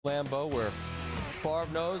Lambeau, where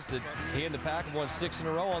Favre knows that he and the Pack have won 6 in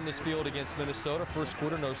a row on this field against Minnesota. First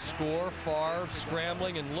quarter, no score. Favre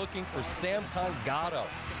scrambling and looking for Sam Congato.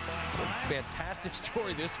 Fantastic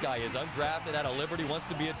story this guy is. Undrafted out of Liberty, wants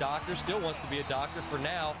to be a doctor, still wants to be a doctor for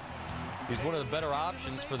now. He's one of the better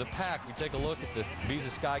options for the Pack. We take a look at the Visa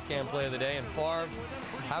Skycam play of the day, and Favre,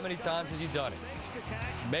 how many times has he done it?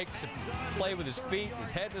 Makes a play with his feet, his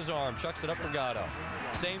head, and his arm, chucks it up for Gatto.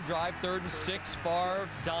 Same drive, 3rd and 6, Favre,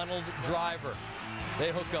 Donald, driver.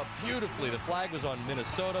 They hook up beautifully. The flag was on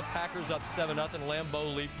Minnesota. Packers up 7-0.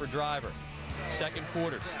 Lambeau lead for driver. Second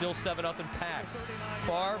quarter, still 7-0 Pack.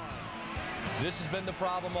 Favre, this has been the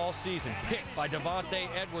problem all season. Picked by Devontae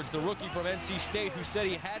Edwards, the rookie from NC State, who said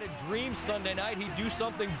he had a dream Sunday night he'd do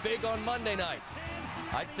something big on Monday night.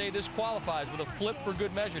 I'd say this qualifies with a flip for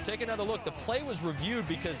good measure. Take another look. The play was reviewed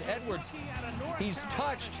because Edwards, he's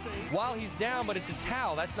touched while he's down, but it's a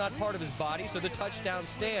towel. That's not part of his body, so the touchdown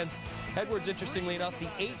stands. Edwards, interestingly enough, the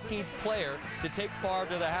 18th player to take Favre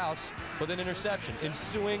to the house with an interception.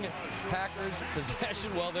 Ensuing Packers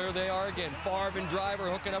possession, well, there they are again. Favre and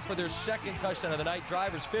driver hooking up for their 2nd touchdown of the night.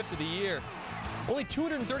 Driver's 5th of the year. Only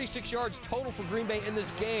 236 yards total for Green Bay in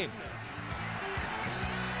this game.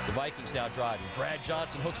 The Vikings now driving. Brad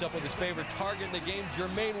Johnson hooks up with his favorite target in the game,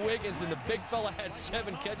 Jermaine Wiggins, and the big fella had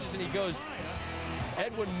 7 catches, and he goes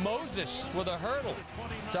Edwin Moses with a hurdle.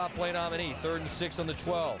 Top play nominee, 3rd and 6 on the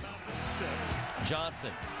 12.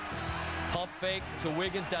 Johnson, pump fake to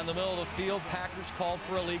Wiggins down the middle of the field. Packers called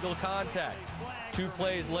for illegal contact. 2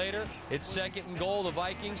 plays later, it's 2nd and goal. The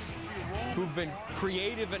Vikings, who've been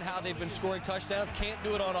creative in how they've been scoring touchdowns, can't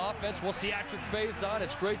do it on offense. Well, theatric face on.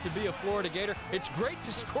 It's great to be a Florida Gator. It's great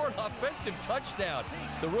to score an offensive touchdown.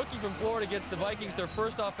 The rookie from Florida gets the Vikings their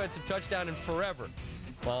first offensive touchdown in forever.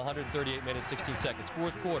 Well, 138 minutes, 16 seconds.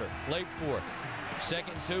 4th quarter, late 4th.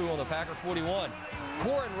 2nd and 2 on the Packer 41.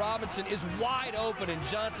 Corin Robinson is wide open, and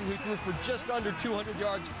Johnson, who threw for just under 200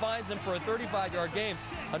 yards, finds him for a 35-yard game.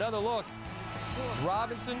 Another look.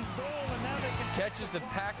 Robinson catches the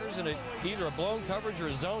Packers in either a blown coverage or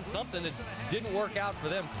a zone, something that didn't work out for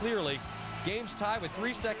them clearly. Game's tied with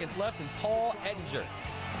 3 seconds left, and Paul Ettinger,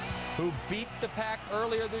 who beat the Pack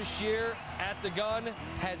earlier this year at the gun,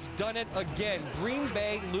 has done it again. Green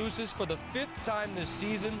Bay loses for the 5th time this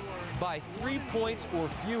season by 3 points or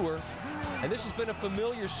fewer, and this has been a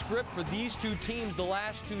familiar script for these two teams the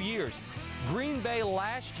last 2 years. Green Bay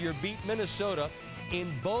last year beat Minnesota in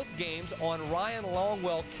both games on Ryan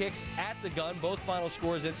Longwell kicks at the gun. Both final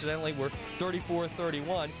scores, incidentally, were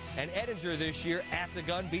 34-31. And Ettinger this year at the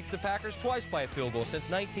gun beats the Packers twice by a field goal. Since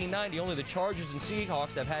 1990, only the Chargers and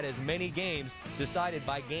Seahawks have had as many games decided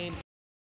by game